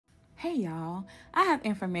Hey y'all, I have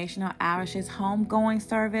information on Irish's homegoing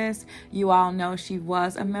service. You all know she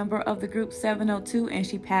was a member of the group 702 and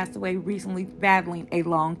she passed away recently battling a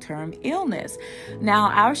long-term illness. Now,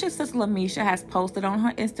 Irish's sister Lamisha has posted on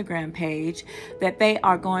her Instagram page that they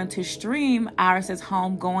are going to stream Irish's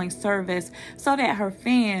homegoing service so that her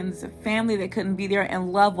fans, family that couldn't be there,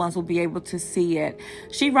 and loved ones will be able to see it.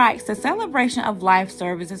 She writes, the celebration of life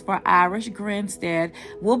services for Irish Grinstead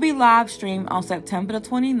will be live streamed on September the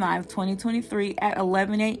 29th, 2023 at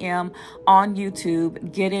 11 a.m. on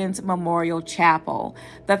YouTube, Giddens Memorial Chapel.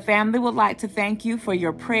 The family would like to thank you for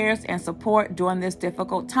your prayers and support during this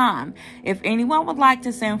difficult time. If anyone would like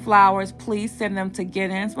to send flowers, please send them to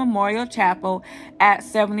Giddens Memorial Chapel at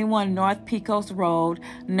 71 North Pecos Road,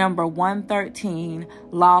 number 113,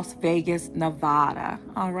 Las Vegas, Nevada.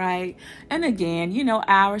 All right. And again, you know,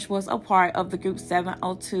 Irish was a part of the group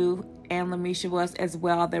 702, and Lamisha was as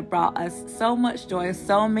well. That brought us so much joy,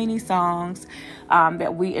 so many songs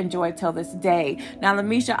that we enjoy till this day. Now,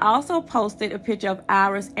 Lamisha also posted a picture of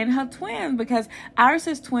Iris and her twin because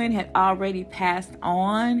Iris's twin had already passed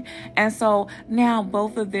on. And so now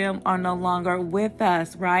both of them are no longer with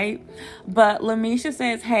us, right? But Lamisha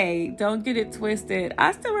says, hey, don't get it twisted.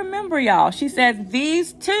 I still remember y'all. She says,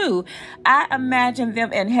 these two, I imagine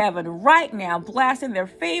them in heaven right now, blasting their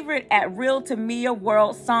favorite At Real to Mia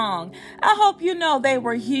World song. I hope you know they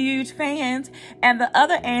were huge fans, and the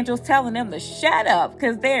other angels telling them to shut up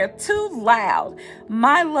because they're too loud.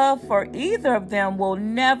 My love for either of them will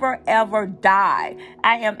never ever die.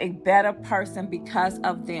 I am a better person because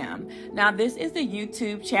of them. Now, this is the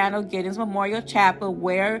YouTube channel, Giddens Memorial Chapel,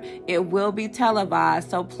 where it will be televised.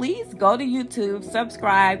 So please go to YouTube,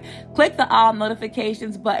 subscribe, click the all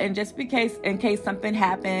notifications button just in case something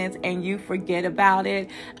happens and you forget about it.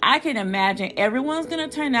 I can imagine everyone's going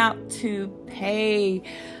to turn out to pay,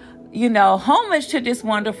 homage to this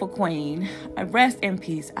wonderful queen. Rest in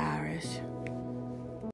peace, Irish.